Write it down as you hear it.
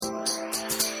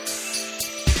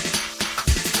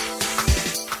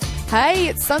Hey,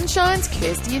 it's Sunshine's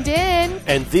Kirsty and Dan.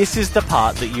 And this is the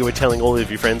part that you were telling all of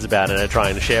your friends about and are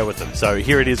trying to share with them. So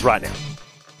here it is right now.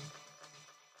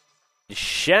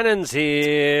 Shannon's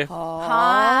here.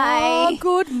 Hi.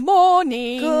 Good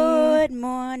morning. Good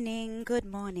morning. Good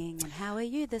morning. And how are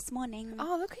you this morning?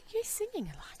 Oh, look at you singing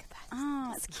like that.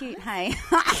 Oh, it's cute. Hey.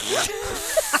 Good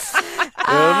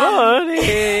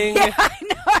morning. Yeah, I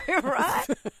know, right?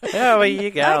 How are you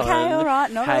going? Okay, all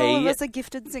right. Not Hey. all of us are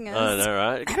gifted singers. I know,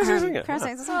 right? Singer. Can I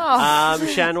sing a song?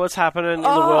 Shan, what's happening in the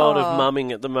world of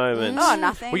mumming at the moment? Oh,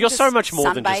 nothing. Well, you're so Just much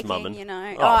more than just sunbaking, mumming. You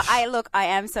know. Oh. I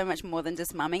am so much more than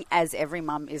just mumming, as every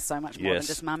mum is so much more than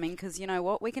just mumming, because you know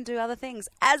what? We can do other things,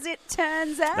 as it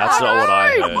turns out. That's not what I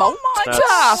heard.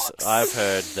 Multitasks. I've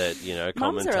heard that,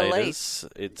 Mums are commentators,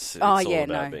 it's Oh, all yeah,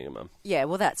 about no. being a mum. Yeah,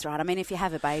 well, that's right. I mean, if you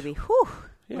have a baby, whew,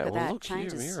 Yeah, look at well, that. look,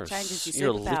 Changes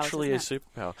you're your superpowers, literally a isn't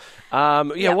superpower.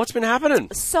 Yeah, what's been happening?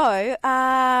 So,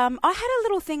 I had a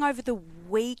little thing over the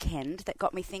weekend that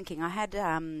got me thinking. I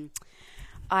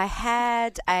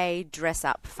had a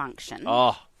dress-up function.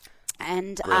 Oh,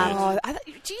 And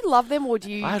Do you love them or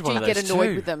do you I had one of get those annoyed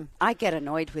too. with them? I get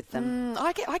annoyed with them.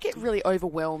 I get really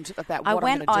overwhelmed about I what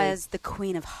went I'm going to do. as the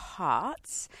Queen of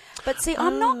Hearts. But see,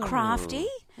 I'm not crafty.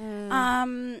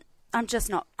 I'm just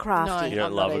not crafty. you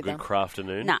don't I'm love not a good either.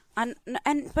 afternoon? No,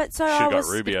 but so Should I have was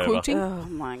got Ruby over. quilting. Oh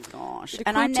my gosh! Bit of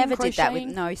And I quilting, never did that with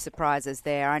crocheting. no surprises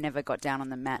there. I never got down on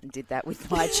the mat and did that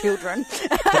with my children.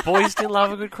 The boys didn't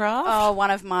love a good craft? Oh,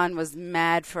 one of mine was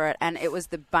mad for it, and it was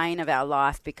the bane of our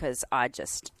life because I'm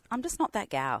just not that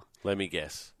gal. Let me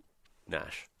guess.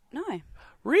 Nash. No,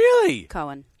 Really?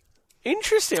 Cohen.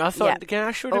 Interesting. I thought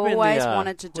Nash would have been Always the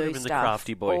wanted to would do have been stuff. the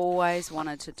crafty boy. Always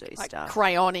wanted to do Like stuff.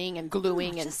 crayoning and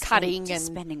gluing and Just cutting just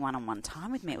and spending one-on-one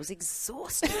time with me. It was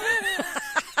exhausting.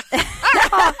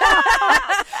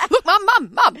 look,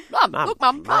 mum, look,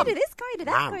 mum. Go to this, go to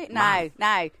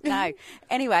that. No.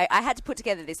 Anyway, I had to put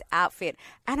together this outfit,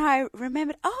 and I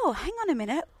remembered, oh, hang on a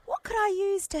minute. What could I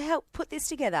use to help put this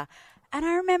together? And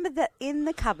I remembered that in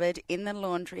the cupboard, in the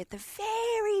laundry, at the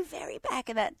very, very back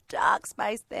of that dark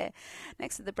space there,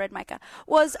 next to the bread maker,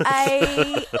 was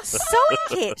a sewing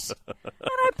kit. And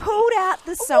I pulled out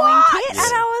the sewing kit, and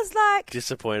I was like,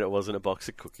 Disappointed it wasn't a box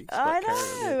of cookies. I but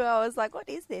carry on. know. I was like, what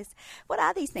is this? What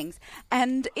are these things?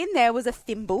 And in there was a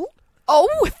thimble. Oh,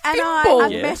 And thimble.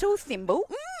 a metal thimble.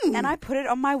 And I put it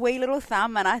on my wee little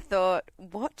thumb, and I thought,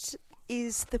 what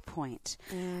is the point?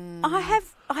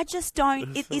 I just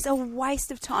don't. It is a waste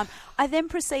of time. I then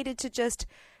proceeded to just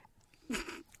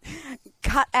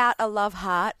cut out a love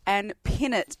heart and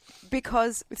pin it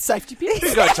because Safety pins.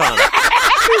 Who's got time?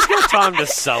 Who's got time to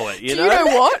sew it, you Do you know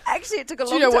what? actually it took a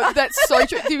Do long you know time. what? That's so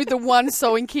true. The one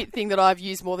sewing kit thing that I've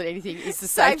used more than anything is the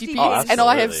safety Safety pins. pins. And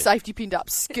I have absolutely. safety pinned up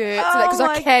skirts Oh because I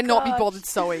my cannot be gosh. bothered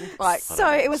sewing. Like, So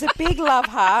it was a big love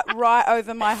heart right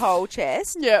over my whole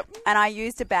chest. Yep. And I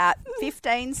used about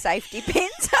 15 safety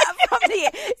pins from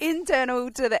the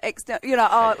internal to the external. You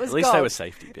know, it was At least they gold. were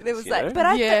safety pins. There was you know? like,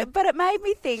 but Yeah. but it made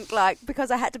me think, like, because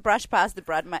I had to brush past the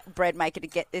bread maker to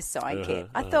get this sewing kit.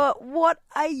 I thought, what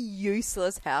a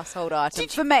useless household item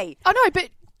for me. I know, but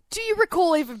do you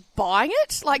recall even buying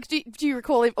it? Like, do you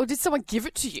recall, or did someone give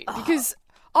it to you? Because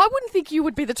I wouldn't think you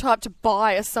would be the type to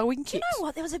buy a sewing kit. You know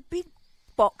what? There was a big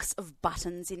box of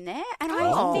buttons in there, and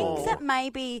I Oh. think that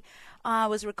maybe I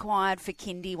was required for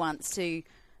kindy once to.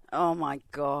 Oh my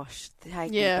gosh!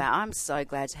 Take me Yeah. back. I'm so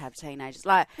glad to have teenagers.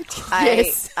 Like,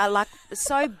 Yes. I like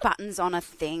sew buttons on a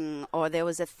thing, or there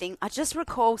was a thing. I just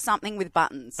recall something with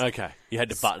buttons. Okay, you had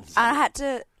to button And I had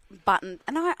to button,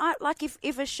 and I like if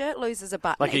a shirt loses a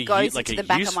button, like it a goes like into a the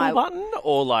back useful of my button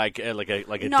or like a no,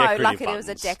 decorative like button. it was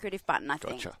a decorative button, I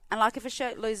think. Gotcha. And like if a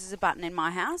shirt loses a button in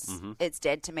my house, it's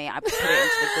dead to me. I put it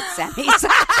into the good Sammys.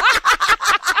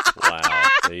 Wow,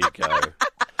 there you go.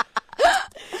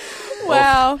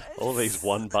 Wow. All these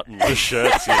one-button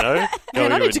shirts, you know. Man,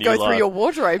 going I to need a to new go through life. your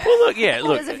wardrobe. Well, look, yeah,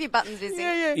 look. There's a few buttons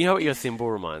missing. You know what your thimble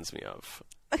reminds me of?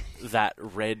 That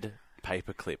red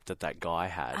paperclip that guy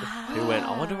had, who went,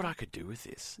 I wonder what I could do with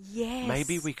this. Yes.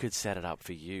 Maybe we could set it up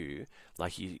for you.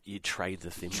 Like you trade the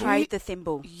thimble. Trade the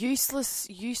thimble.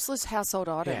 Useless household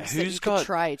items that who's you got- could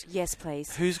trade. Yes,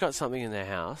 please. Who's got something in their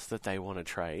house that they want to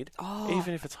trade?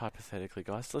 Even if it's hypothetically,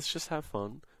 guys, let's just have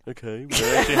fun. Okay,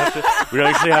 we don't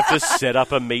actually have to set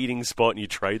up a meeting spot and you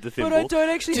trade the thimble. don't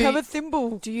actually have a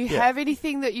thimble. Do you have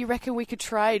anything that you reckon we could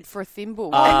trade for a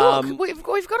thimble? Um, Look,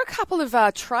 we've got a couple of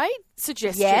trade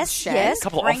suggestions. Yes, Shan. yes.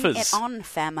 Couple of Bring offers. it on,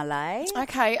 family.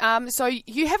 Okay, so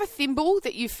you have a thimble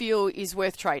that you feel is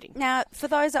worth trading. Now, for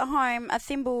those at home, a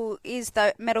thimble is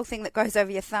the metal thing that goes over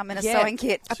your thumb in a sewing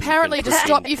kit. Apparently, to put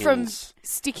stop in you from pins.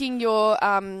 sticking your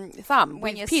thumb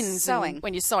When with you're pins sewing.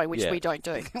 when you're sewing, which Yeah. we don't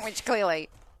do. Which clearly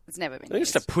has never been I think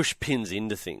it's used. to push pins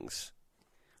into things.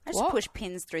 I just What? push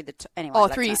pins through the... anyway, Oh,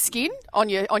 that's through your right. skin on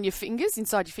your fingers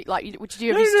inside your feet. Like, would you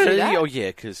ever No, used to do that? Oh, yeah,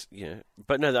 because,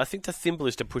 But no, I think the thimble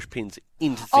is to push pins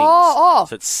into things. Oh.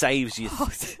 So it saves you.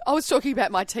 I was talking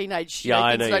about my teenage Yeah,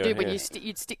 I things know that I you did when were,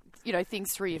 you'd stick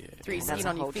things through your That's skin a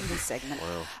on your whole fingers. segment.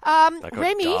 That got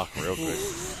Remy, dark real good.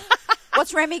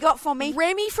 What's Remy got for me?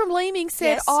 Remy from Leeming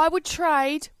said Yes. I would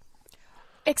trade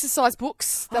exercise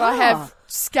books that I have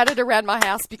scattered around my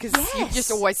house because you Yes.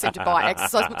 just always seem to buy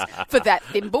exercise books for that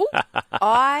thimble.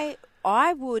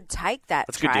 I would take that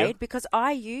That's a good deal. trade because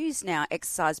I use now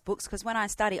exercise books because when I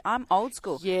study, I'm old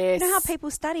school. Yes. You know how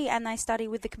people study and they study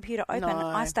with the computer open? No.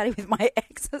 I study with my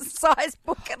exercise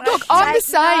book. And Look, I I'm the take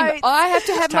same. notes. I have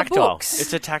to have my Tactile. books.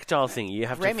 It's a tactile thing. You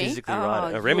have Remy? to physically Oh, write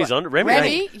it. you Remmy's are- on. Remy, Remy,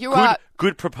 hey, you good, are-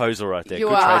 good proposal right there. You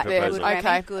good are trade there. proposal. Remy.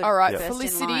 Okay. Good. All right. First in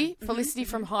Felicity. line. Felicity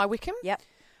from High Wycombe. Yep.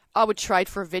 I would trade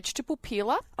for a vegetable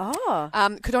peeler. Oh.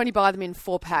 Could only buy them in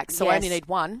 4 packs, so I only Yes. need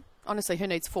one. Honestly, who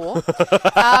needs 4?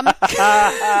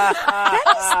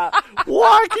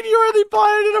 Why can you only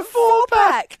buy it in a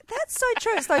 4-pack? That's so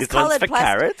true. It's those This one's coloured for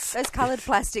carrots. Those coloured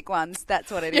plastic ones.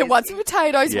 That's what it is. Yeah, one's for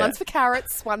potatoes, Yeah. one's for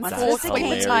carrots, one's One's for for sweet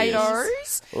zucchini.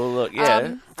 potatoes. Well, look,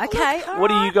 yeah. Okay. all What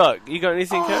do you right. got? You got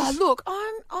anything, Oh, Kirst? look,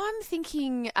 I'm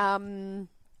thinking.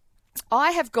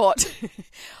 I have got,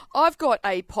 I've got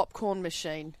a popcorn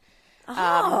machine.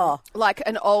 Like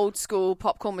an old school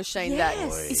popcorn machine that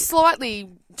Yes. is slightly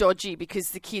dodgy because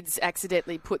the kids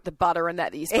accidentally put the butter and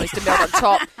that you're supposed to melt on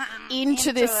top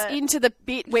into the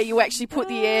bit where you actually put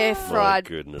the air fried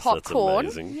goodness, popcorn.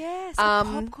 that's amazing. Yes, a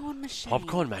popcorn machine.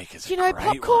 Popcorn makers. You know, a great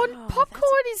popcorn one.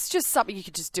 popcorn is just something you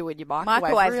could just do in your microwave.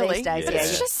 Microwave really. these days, Yeah.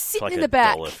 It's just It's sitting like in the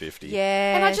back. $1.50.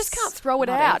 Yeah. And I just can't throw it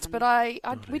Not out, even.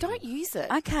 but we don't use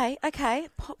it. Okay.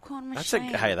 Popcorn That's a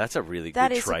machine. that's a really That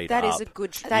good is trade that up. is a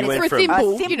good that You is went For a from-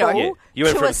 thimble, a you know. Yeah, you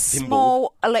went to from a thimble-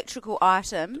 small electrical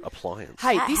item. appliance.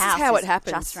 Hey, That this is house how it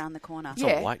happens. Just around the corner.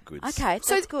 Yeah. All white goods. Okay,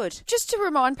 So that's good. Just to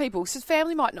remind people, so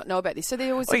family might not know about this. So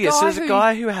there was Oh, a yes, guy there's who a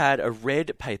guy who had a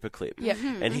red paperclip. Yep.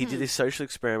 And he did this social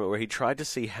experiment where he tried to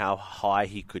see how high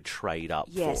he could trade up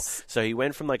Yes. for. So he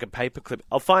went from like a paperclip.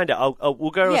 I'll find out.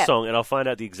 We'll go to Yeah. a song and I'll find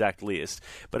out the exact list.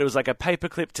 But it was like a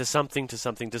paperclip to something to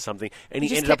something to something. And He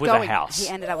he just ended up kept with going. a house. He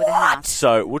ended up with a house.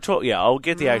 So we'll talk. Yeah, I'll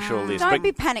get the actual list. Don't But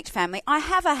be panicked, family. I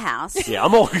have a house. yeah,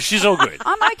 she's all good.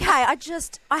 I'm okay.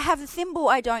 I have a thimble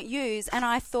I don't use, and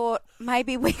I thought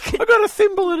maybe we could. I got a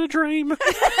thimble and a dream. All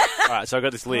right, so I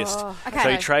got this list. okay. So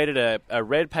he traded a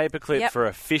red paperclip Yep. for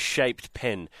a fish-shaped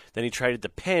pen. Then he traded the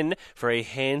pen for a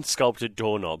hand-sculpted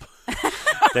doorknob.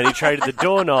 Then he traded the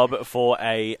doorknob for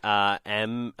a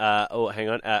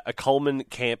Coleman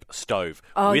camp stove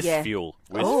with yeah. fuel.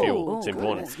 With Oh, fuel, it's oh,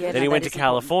 important. goodness. Yeah, then no, he went that to is important.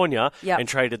 California Yep. and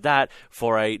traded that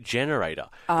for a generator.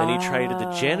 Then he traded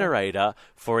the generator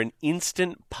for an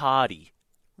instant party.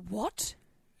 what?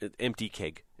 Empty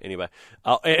keg. Anyway,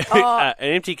 an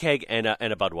empty keg and a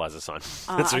Budweiser sign.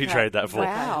 That's what he okay. traded that for.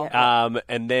 Wow.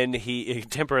 And then he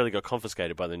temporarily got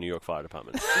confiscated by the New York Fire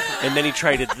Department. And then he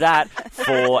traded that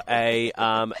for a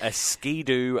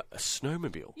Ski-Doo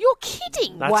snowmobile. You're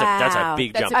kidding. That's a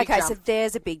big That's jump. a big Okay, jump. so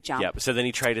there's a big jump. Yep. So then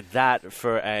he traded that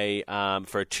for a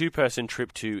 2-person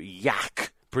trip to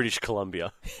Yak, British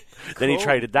Columbia. Then he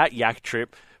traded that Yak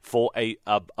trip for a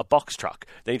box truck.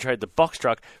 Then he traded the box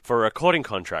truck for a recording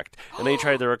contract. And then he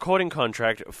traded the recording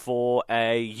contract for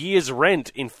a year's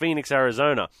rent in Phoenix,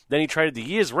 Arizona. Then he traded the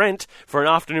year's rent for an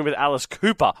afternoon with Alice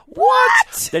Cooper.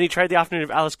 What? Then he traded the afternoon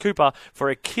with Alice Cooper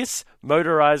for a Kiss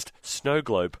motorized snow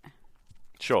globe.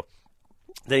 Sure.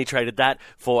 Then he traded that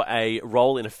for a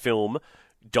role in a film,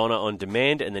 Donna on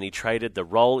Demand, and then he traded the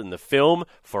role in the film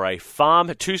for a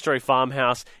 2-story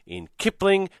farmhouse in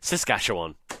Kipling,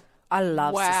 Saskatchewan. I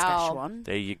love Wow. Saskatchewan.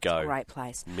 There you go. Great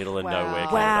place. Middle of Wow. nowhere,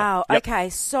 Canada. Wow. Yep. Okay,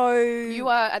 so You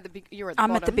are at the you're at the I'm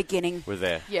bottom. at the beginning. We're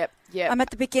there. Yep. I'm at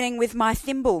the beginning with my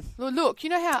thimble. Well, look, you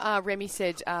know how Remy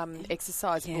said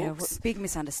exercise Yeah, books? big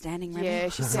misunderstanding, Remy. Yeah,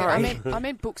 she said. I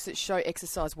meant books that show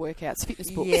exercise workouts, fitness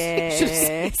books.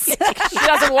 Yes. She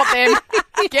doesn't want them.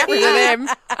 Get rid of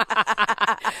them.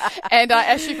 And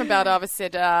Ashley from Baldava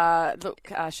said, "Look,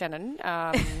 Shannon."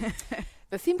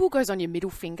 The thimble goes on your middle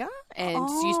finger and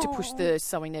it's used to push the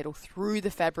sewing needle through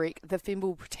the fabric. The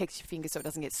thimble protects your finger so it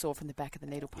doesn't get sore from the back of the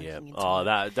needle poking into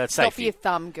it. That's Not safe. for your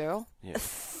thumb, girl. Yeah. A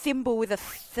thimble with a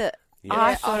Yeah.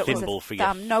 I thought it was Thimble a for your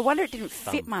thumb. No wonder it didn't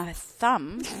fit my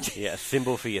thumb. Yeah, a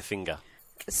thimble for your finger.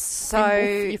 So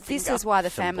your this finger. is why the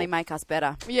family make us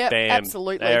better. Yeah, Bam.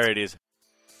 absolutely. There it is.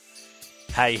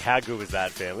 Hey, how good was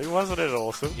that, family? Wasn't it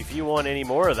awesome? If you want any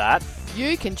more of that,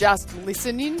 You can just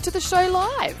listen in to the show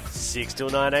live. 6 till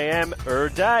 9 a.m.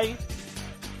 day.